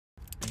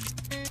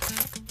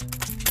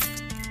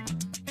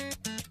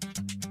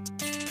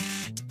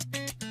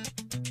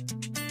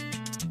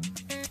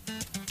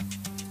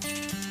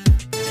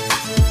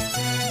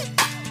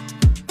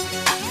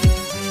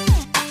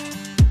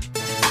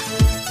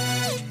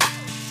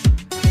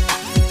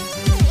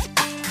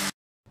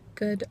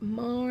Good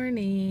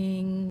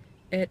morning.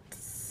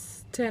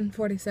 It's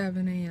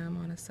 10:47 a.m.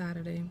 on a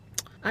Saturday.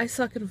 I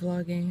suck at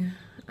vlogging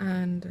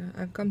and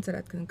I've come to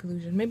that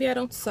conclusion. Maybe I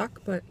don't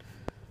suck, but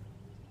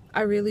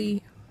I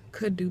really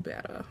could do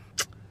better.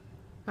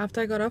 After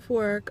I got off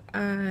work,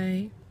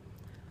 I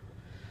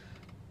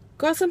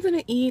got something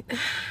to eat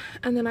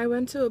and then I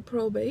went to a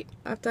probate.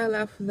 After I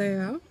left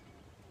there,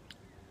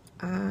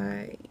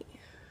 I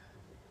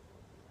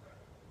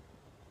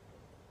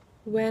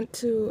went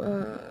to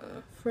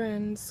a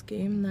friend's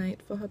game night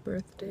for her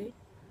birthday.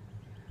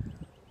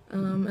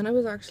 And it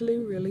was actually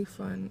really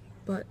fun,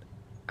 but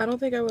I don't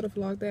think I would have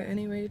vlogged that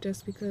anyway,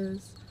 just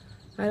because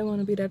I don't want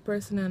to be that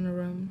person in the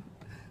room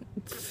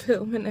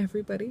filming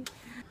everybody.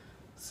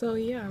 So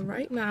yeah,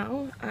 right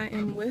now I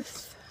am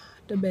with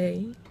the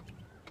bae.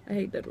 I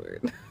hate that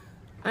word.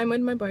 I'm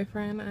with my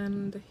boyfriend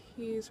and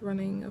he's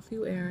running a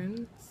few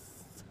errands.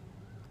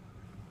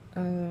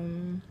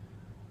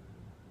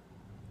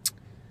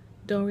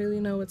 Don't really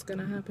know what's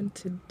gonna happen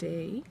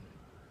today.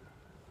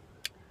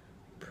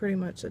 Pretty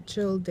much a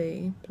chill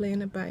day,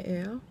 playing it by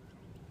ear.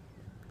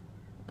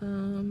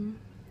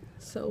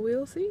 So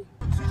we'll see.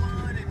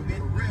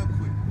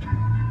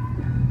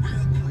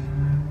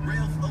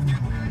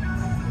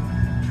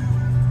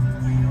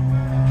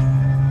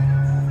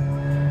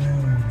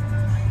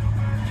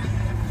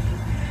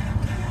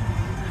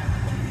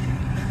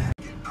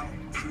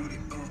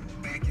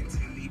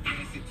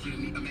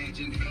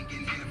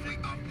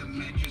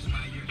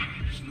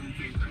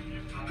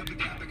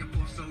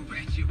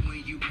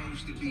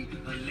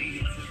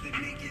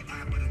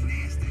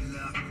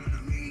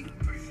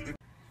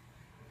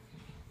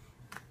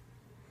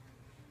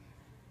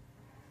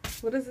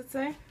 What does it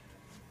say?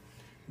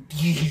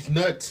 These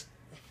nuts.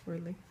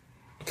 Really?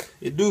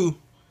 It do.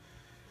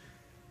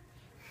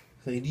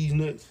 Say these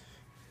nuts.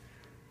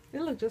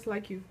 It look just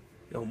like you.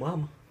 Yo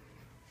mama.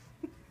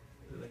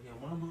 Like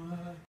your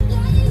mama.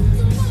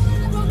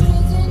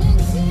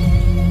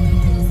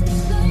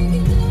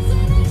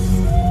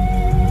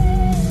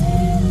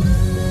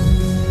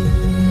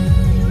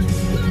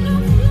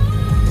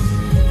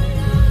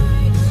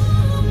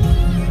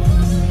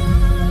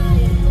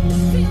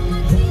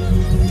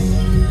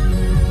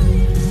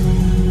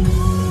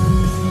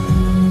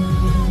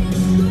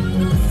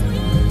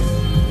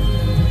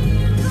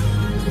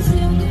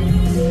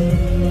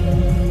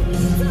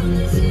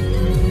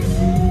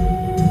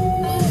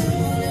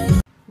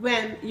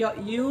 When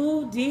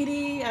you, Dee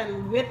Dee,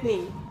 and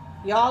Whitney,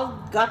 y'all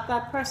got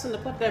that person to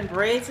put them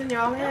braids in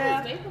y'all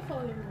hair? That was way before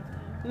we moved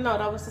here. No,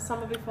 that was the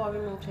summer before we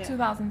moved here.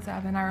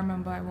 2007, I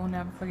remember. I will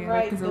never forget it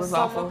Right, because it the was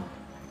summer, awful.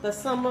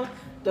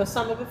 The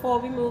summer before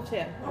we moved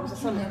here. It was the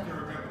summer.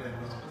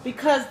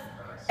 Because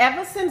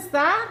ever since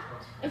that,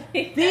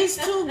 these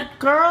two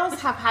girls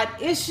have had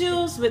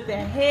issues with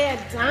their hair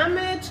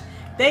damage.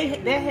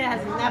 Their hair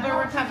has never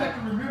recovered.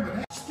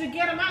 To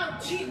get them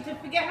out, to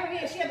get her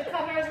hair, she had to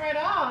cut hers right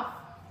off.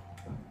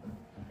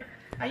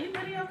 Are you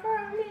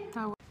videoing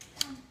me?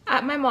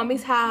 At my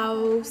mommy's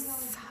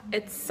house.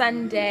 It's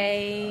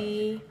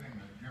Sunday.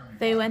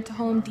 They went to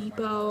Home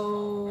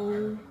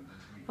Depot.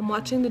 I'm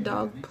watching the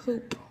dog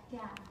poop.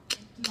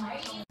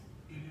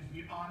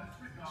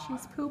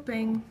 She's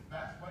pooping.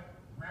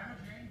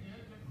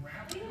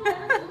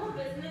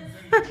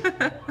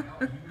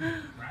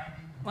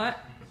 What?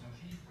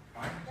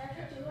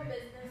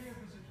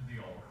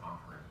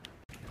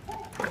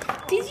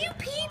 Did you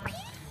pee pee?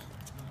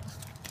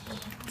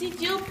 Did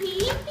you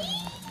pee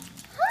pee?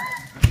 Huh?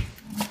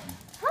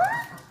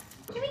 Huh?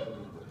 Jimmy?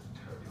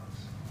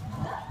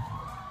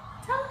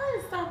 Tell her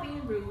to stop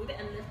being rude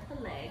and lift her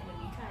leg when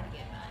you try to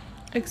get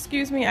by.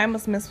 Excuse me, I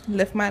must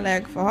lift my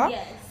leg for her?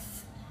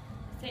 Yes.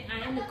 Say,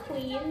 I am the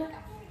queen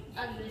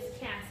of this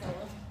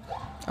castle.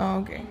 Oh,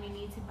 okay. And you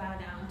need to bow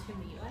down to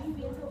me. Why are you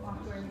being so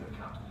awkward?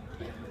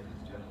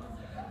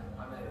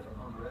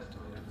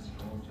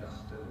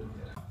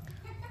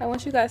 I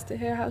want you guys to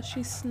hear how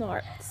she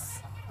snorts.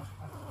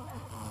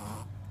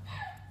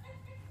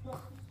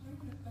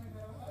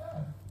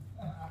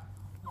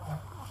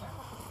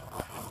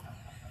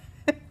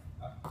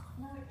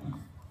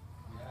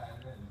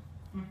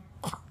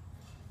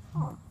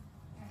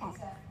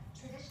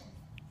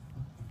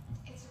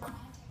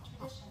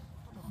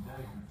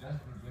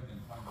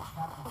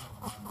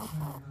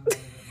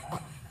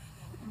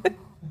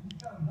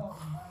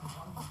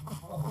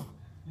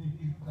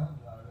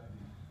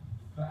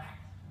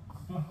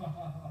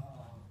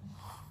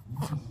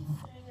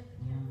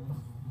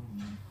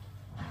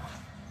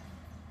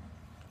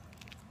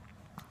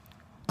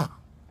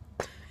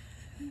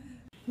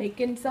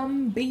 Making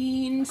some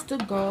beans to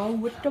go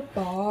with the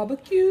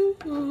barbecue.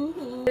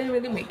 Didn't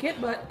really make it,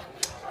 but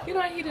you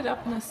know, I heat it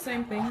up and it's the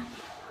same thing.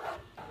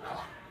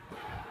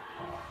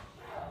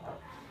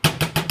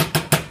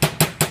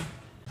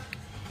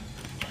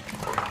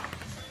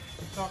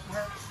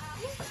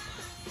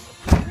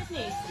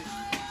 Whitney.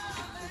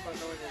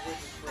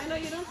 I know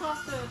you don't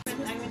have to.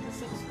 I went to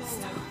school with.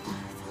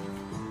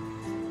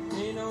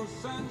 Of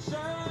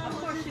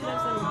course, she lives in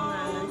Long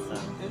Island, so.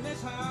 Did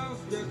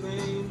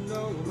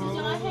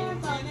y'all hear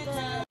about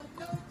the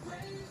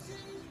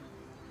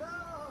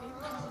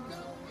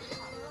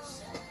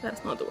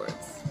That's not the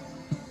words.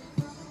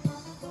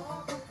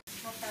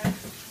 Okay.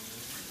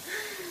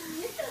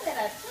 You still got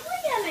a chili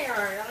in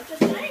there, don't you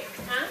think?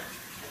 Huh?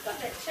 I got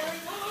that chili.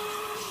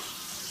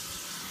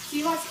 Do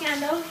you watch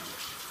Scandal?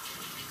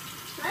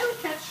 I don't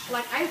catch,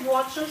 like, I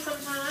watch them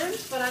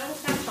sometimes, but I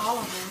don't catch all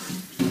of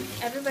them.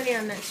 Everybody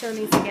on that show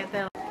needs to get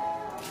them.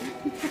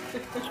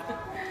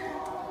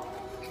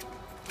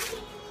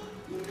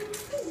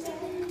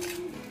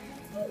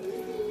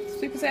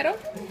 Sweet potato?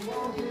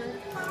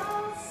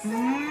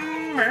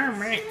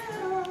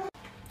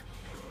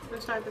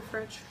 Inside the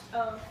fridge.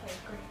 Oh, okay,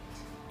 great.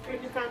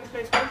 Did you find a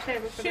place on the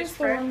table for She's this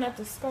the bread? one that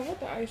discovered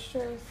the ice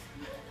trays.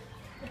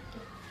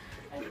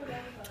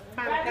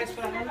 Find a place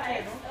for that on the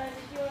table.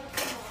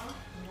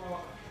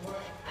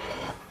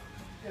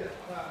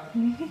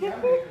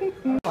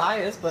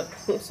 Pliers, but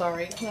I'm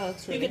sorry. No,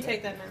 it's You really can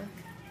take that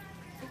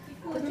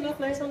now. Doesn't it look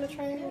nice on the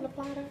tray with the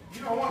platter?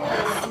 I'm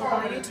gonna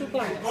buy you 2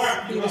 platters.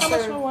 How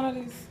much for one of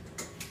these?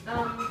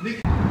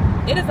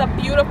 It is a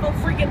beautiful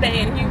freaking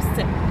day in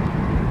Houston.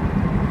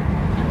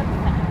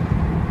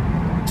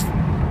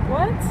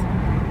 What?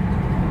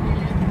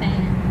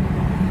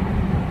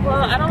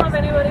 Well, I don't have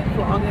anybody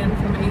vlogging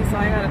for me, so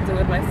I gotta do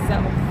it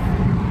myself.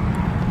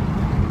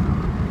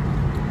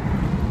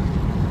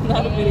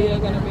 Now the video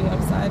gonna be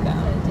upside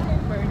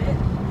down. Burn it.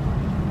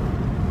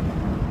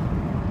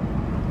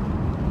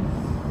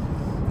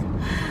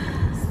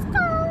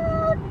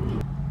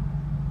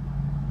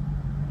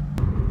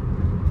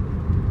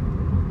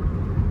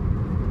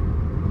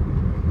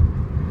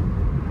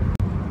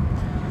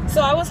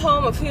 So I was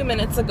home a few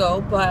minutes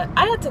ago, but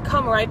I had to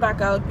come right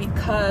back out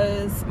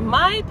because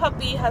my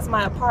puppy has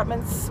my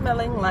apartment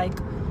smelling like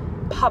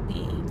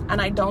puppy, and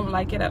I don't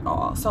like it at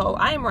all. So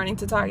I am running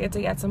to Target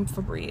to get some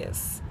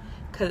Febreze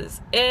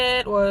because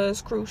it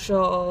was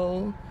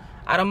crucial.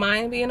 I don't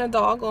mind being a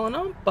dog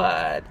owner,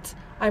 but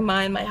I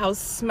mind my house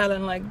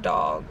smelling like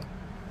dog.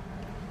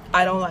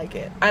 I don't like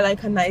it. I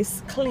like a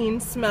nice clean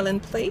smelling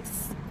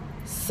place.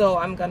 So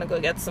I'm gonna go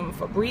get some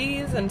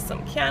Febreze and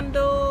some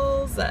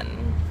candles and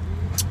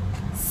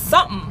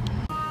something.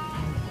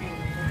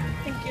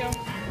 Thank you.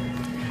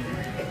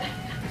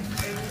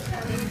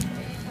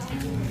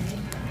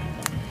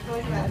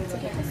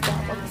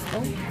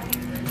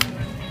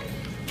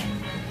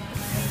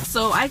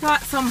 So I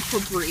got some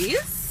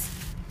Febreze,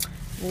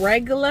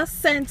 regular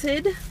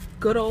scented,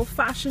 good old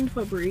fashioned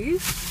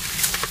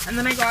Febreze, and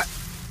then I got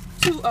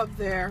 2 of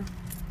their,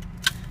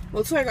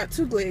 well, so I got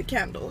 2 Glade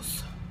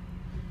candles.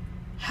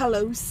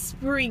 Hello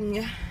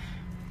Spring.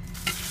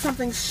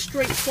 Something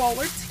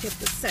straightforward to get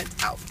the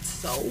scent out.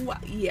 So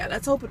yeah,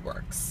 let's hope it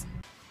works.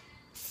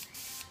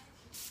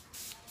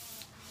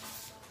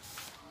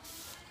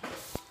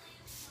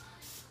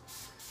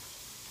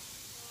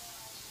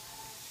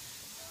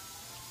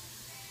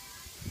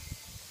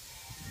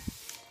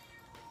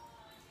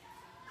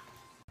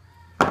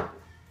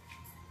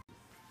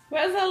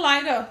 Where's the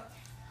lighter?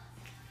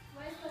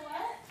 Where's the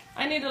what?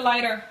 I need a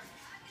lighter.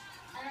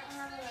 I don't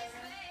have a lighter.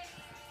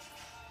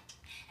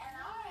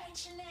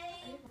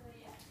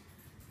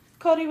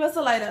 Cody, where's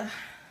the lighter?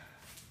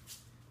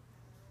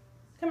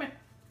 Come here.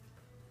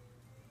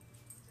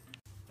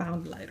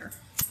 Found lighter.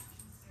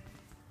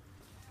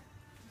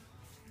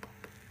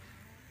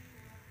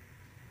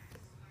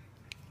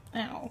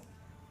 Ow.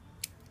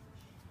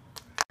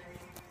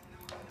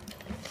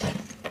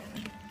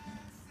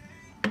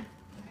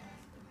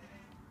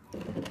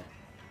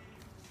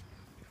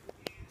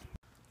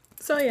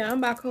 So yeah,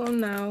 I'm back home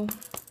now.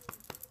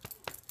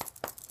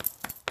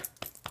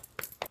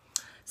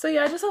 So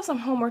yeah, I just have some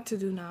homework to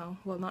do now.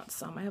 Well, not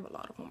some, I have a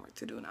lot of homework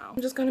to do now.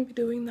 I'm just gonna be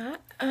doing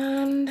that,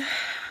 and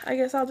I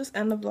guess I'll just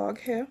end the vlog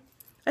here.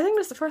 I think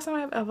this is the first time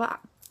I've ever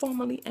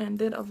formally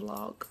ended a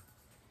vlog.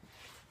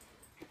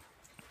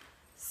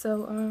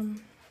 So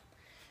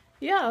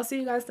yeah, I'll see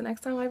you guys the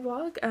next time I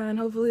vlog, and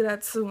hopefully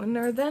that's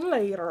sooner than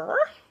later.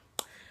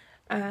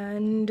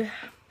 And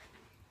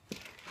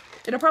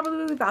it'll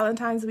probably be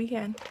Valentine's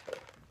weekend.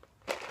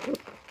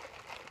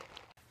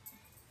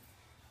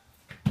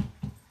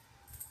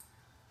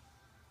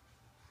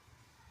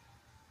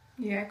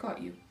 Yeah, I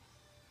caught you.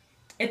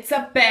 It's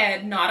a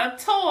bed, not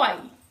a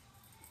toy.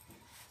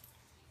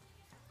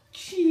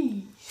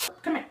 Jeez.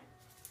 Come here.